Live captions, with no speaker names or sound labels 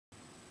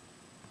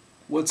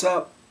What's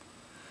up?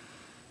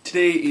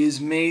 Today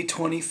is May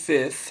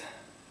 25th,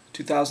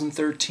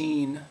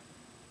 2013.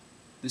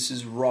 This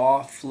is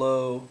Raw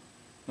Flow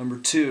number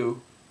 2.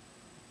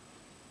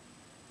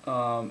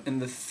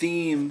 And the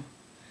theme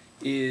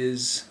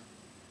is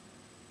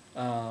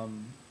heart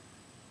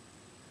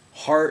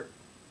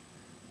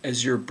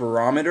as your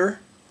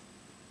barometer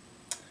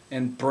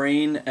and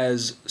brain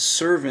as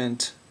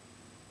servant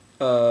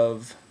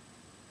of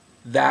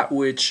that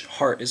which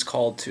heart is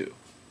called to.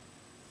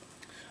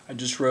 I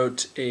just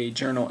wrote a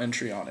journal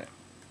entry on it.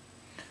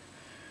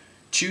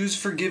 Choose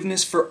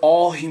forgiveness for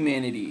all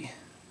humanity,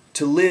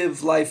 to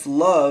live life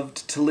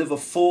loved, to live a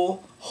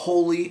full,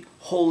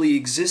 holy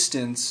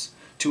existence,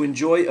 to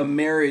enjoy a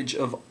marriage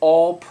of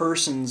all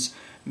persons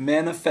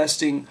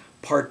manifesting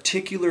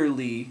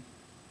particularly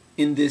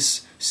in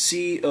this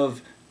sea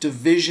of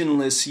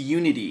divisionless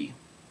unity.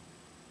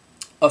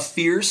 A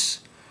fierce,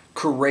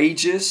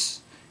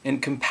 courageous,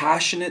 and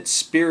compassionate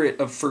spirit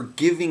of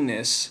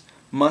forgivingness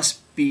must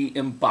be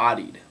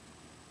embodied.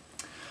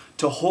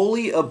 To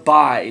wholly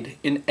abide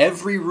in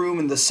every room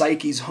in the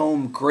psyche's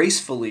home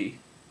gracefully,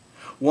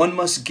 one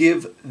must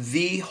give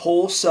the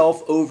whole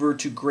self over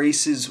to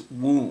grace's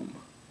womb,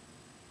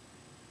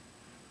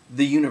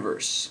 the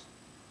universe.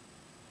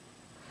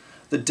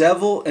 The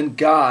devil and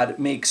God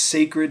make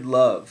sacred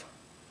love.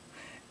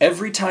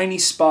 Every tiny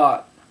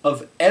spot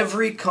of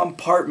every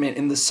compartment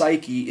in the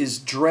psyche is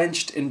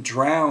drenched and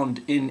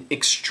drowned in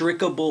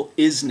extricable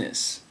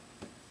isness.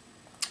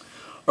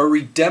 A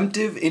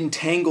redemptive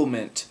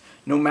entanglement,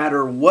 no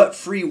matter what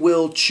free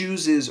will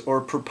chooses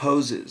or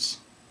proposes.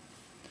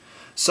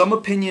 Some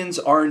opinions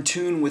are in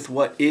tune with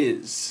what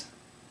is.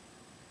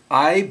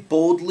 I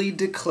boldly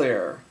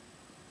declare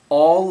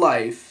all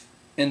life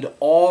and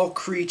all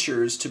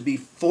creatures to be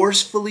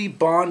forcefully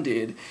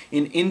bonded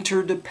in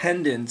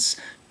interdependence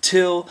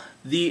till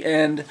the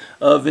end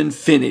of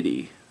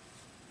infinity.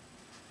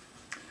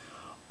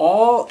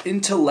 All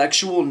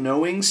intellectual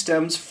knowing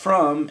stems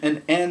from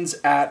and ends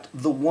at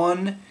the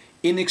one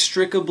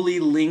inextricably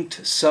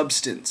linked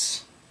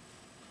substance,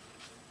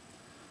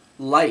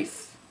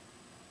 life.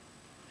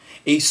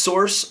 A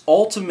source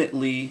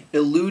ultimately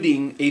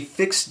eluding a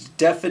fixed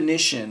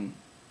definition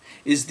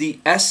is the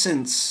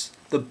essence,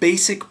 the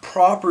basic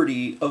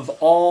property of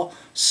all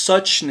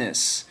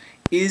suchness,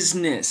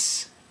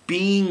 isness,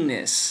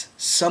 beingness,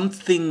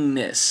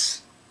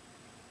 somethingness.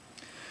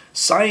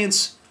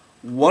 Science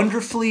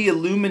wonderfully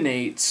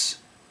illuminates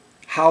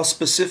how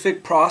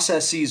specific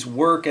processes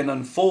work and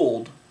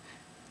unfold,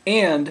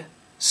 and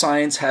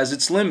science has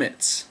its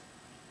limits.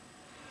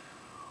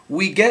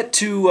 We get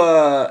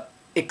to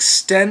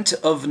extent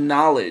of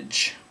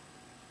knowledge,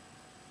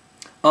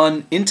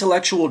 an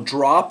intellectual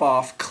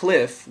drop-off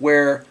cliff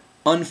where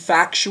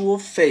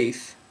unfactual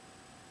faith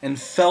and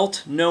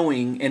felt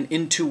knowing and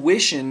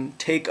intuition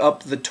take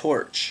up the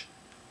torch.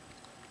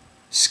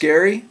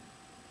 Scary?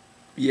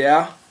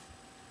 Yeah.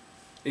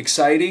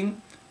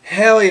 Exciting?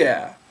 Hell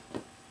yeah.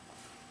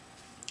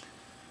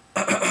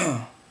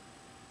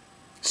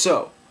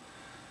 So,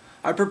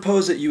 I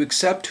propose that you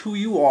accept who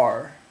you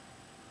are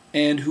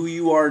and who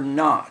you are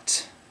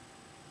not.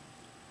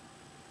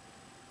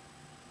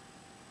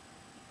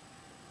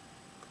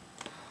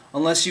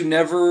 Unless you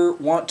never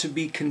want to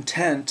be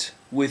content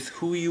with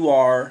who you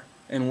are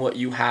and what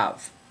you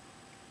have.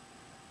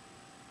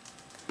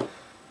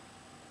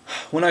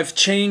 When I've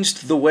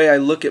changed the way I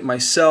look at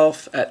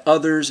myself, at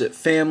others, at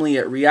family,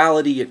 at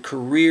reality, at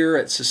career,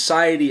 at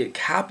society, at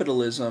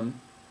capitalism,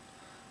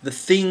 the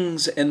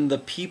things and the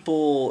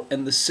people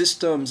and the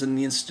systems and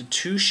the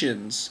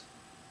institutions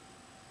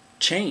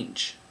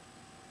change.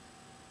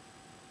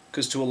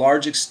 Because to a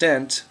large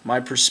extent,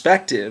 my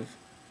perspective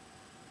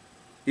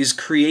is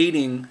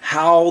creating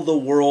how the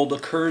world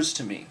occurs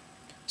to me.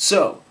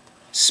 So,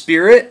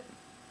 spirit,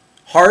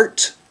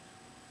 heart,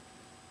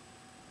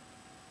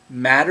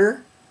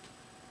 matter,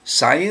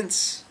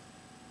 science,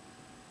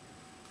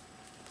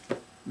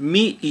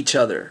 meet each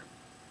other.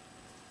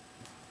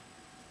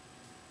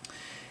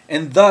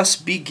 And thus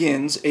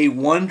begins a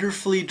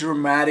wonderfully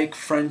dramatic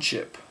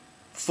friendship,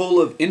 full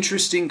of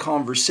interesting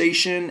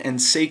conversation and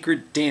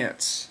sacred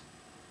dance.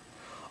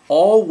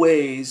 All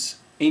ways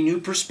a new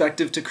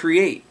perspective to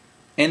create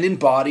and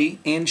embody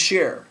and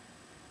share.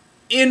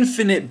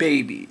 Infinite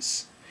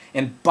babies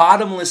and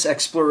bottomless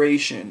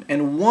exploration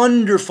and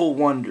wonderful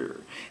wonder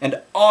and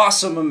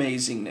awesome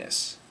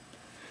amazingness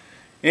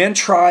and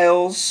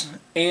trials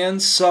and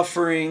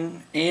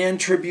suffering and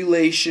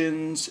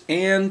tribulations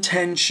and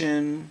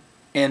tension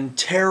and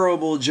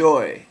terrible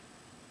joy.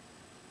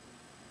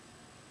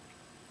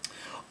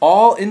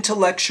 All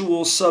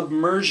intellectual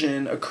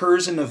submersion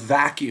occurs in a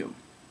vacuum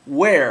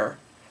where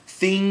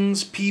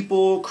things,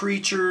 people,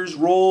 creatures,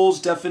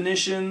 roles,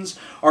 definitions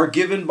are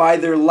given by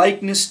their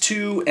likeness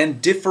to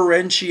and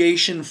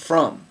differentiation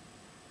from.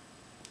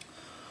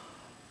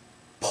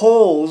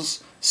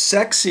 Poles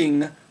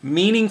sexing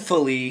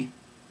meaningfully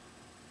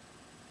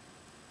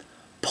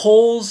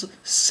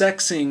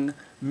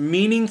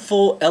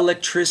meaningful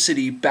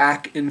electricity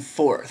back and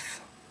forth.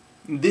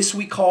 This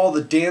we call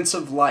the dance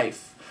of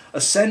life,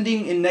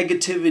 ascending in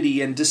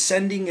negativity and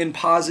descending in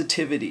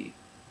positivity.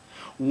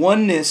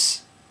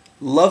 Oneness,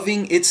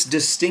 loving its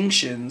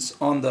distinctions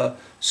on the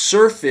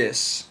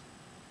surface,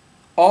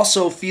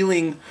 also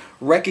feeling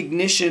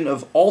recognition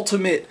of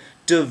ultimate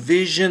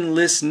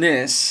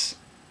divisionlessness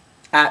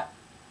at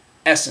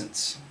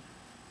essence.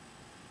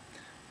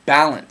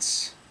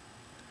 Balance.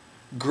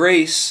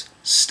 Grace,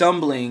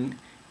 stumbling,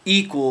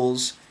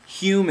 equals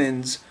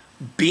humans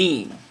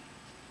being.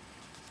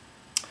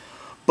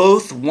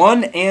 Both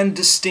one and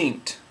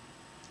distinct,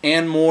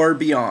 and more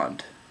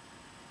beyond.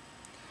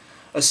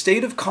 A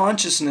state of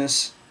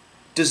consciousness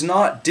does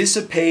not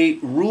dissipate,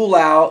 rule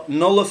out,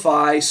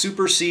 nullify,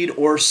 supersede,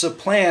 or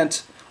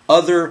supplant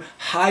other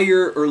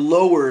higher or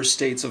lower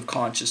states of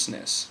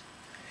consciousness.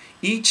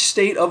 Each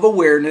state of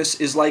awareness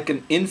is like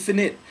an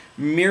infinite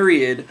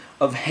myriad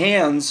of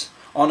hands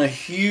on a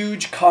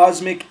huge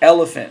cosmic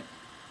elephant.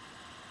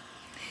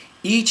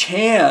 Each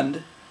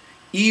hand,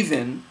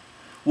 even,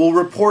 will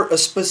report a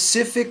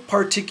specific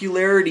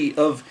particularity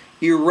of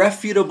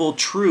irrefutable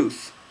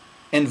truth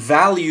and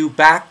value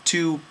back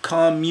to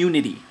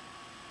community.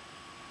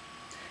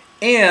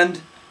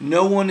 And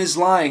no one is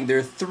lying. There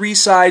are three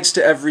sides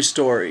to every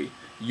story.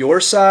 Your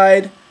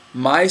side,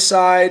 my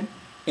side,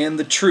 and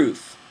the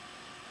truth.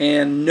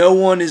 And no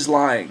one is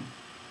lying.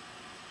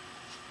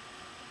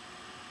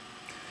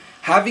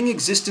 Having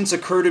existence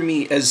occur to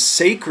me as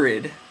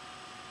sacred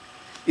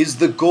is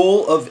the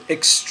goal of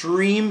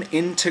extreme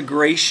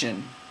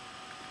integration,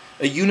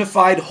 a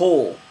unified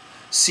whole,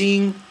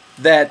 seeing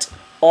that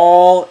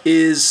all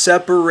is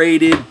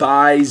separated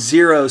by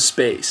zero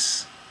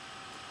space.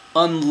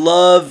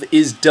 Unlove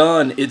is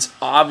done. It's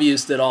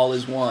obvious that all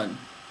is one.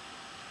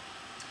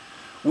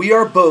 We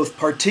are both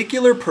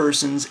particular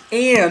persons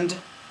and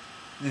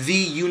the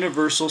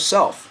universal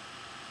self.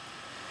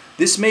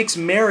 This makes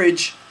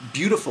marriage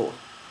beautiful.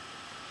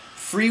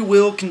 Free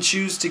will can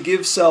choose to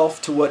give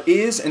self to what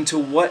is and to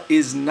what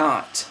is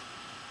not.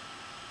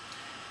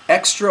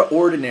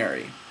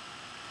 Extraordinary.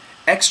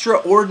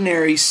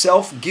 Extraordinary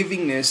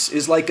self-givingness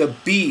is like a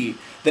bee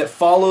that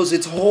follows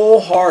its whole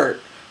heart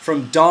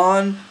from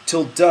dawn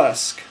till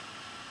dusk,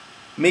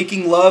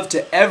 making love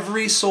to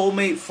every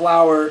soulmate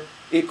flower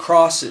it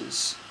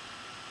crosses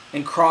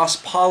and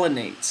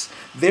cross-pollinates,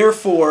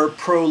 therefore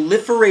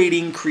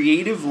proliferating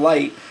creative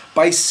light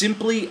by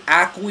simply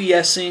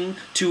acquiescing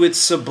to its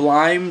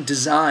sublime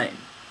design.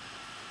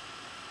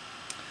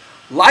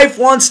 Life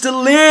wants to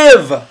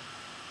live!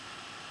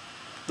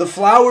 The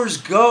flowers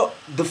grow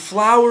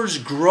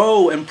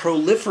and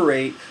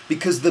proliferate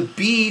because the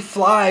bee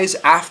flies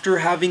after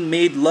having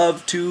made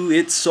love to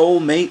its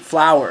soulmate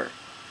flower.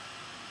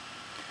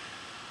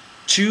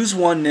 Choose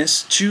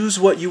oneness, choose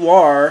what you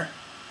are,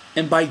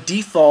 and by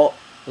default,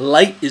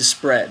 light is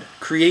spread.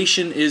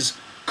 Creation is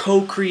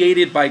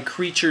co-created by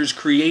creatures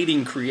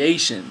creating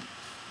creation.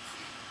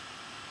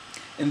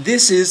 And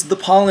this is the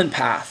pollen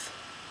path,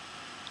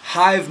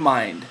 hive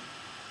mind.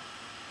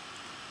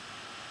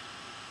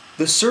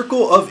 The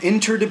circle of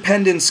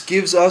interdependence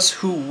gives us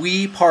who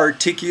we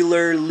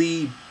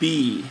particularly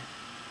be.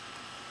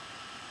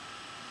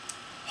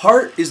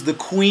 Heart is the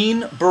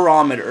queen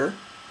barometer,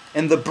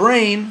 and the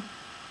brain,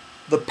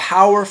 the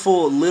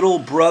powerful little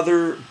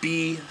brother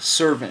bee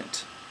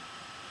servant.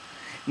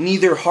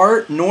 Neither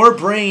heart nor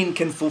brain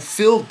can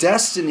fulfill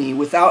destiny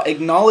without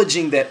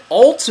acknowledging that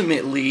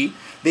ultimately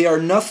they are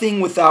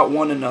nothing without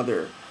one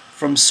another,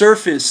 from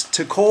surface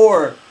to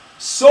core.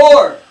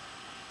 Soar!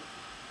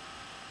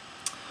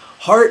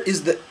 Heart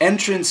is the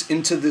entrance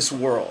into this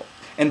world,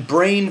 and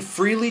brain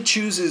freely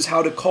chooses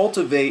how to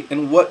cultivate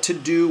and what to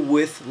do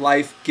with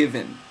life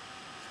given.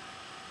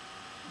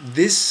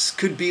 This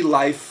could be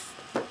life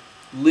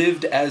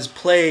lived as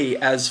play,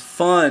 as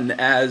fun,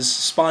 as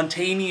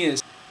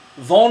spontaneous,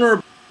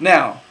 vulnerable.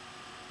 Now,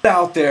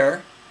 out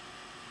there,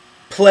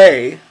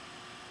 play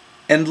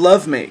and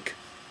love make.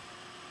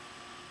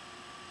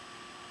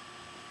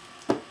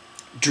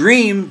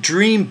 Dream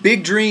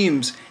big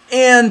dreams,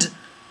 and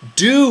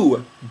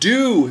do.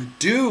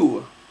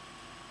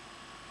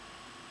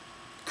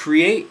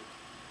 Create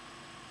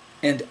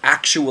and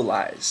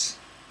actualize.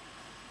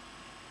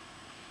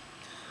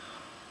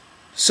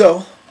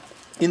 So,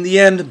 in the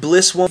end,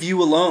 bliss won't leave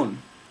you alone.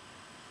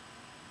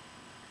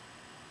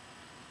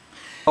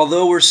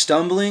 Although we're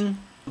stumbling,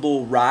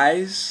 we'll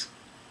rise,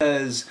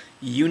 because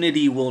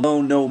unity will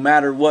know no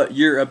matter what.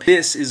 Your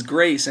abyss is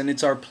grace, and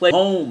it's our place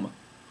home.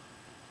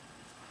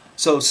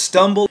 So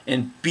stumble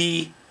and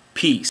be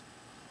peace.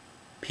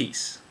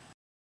 Peace.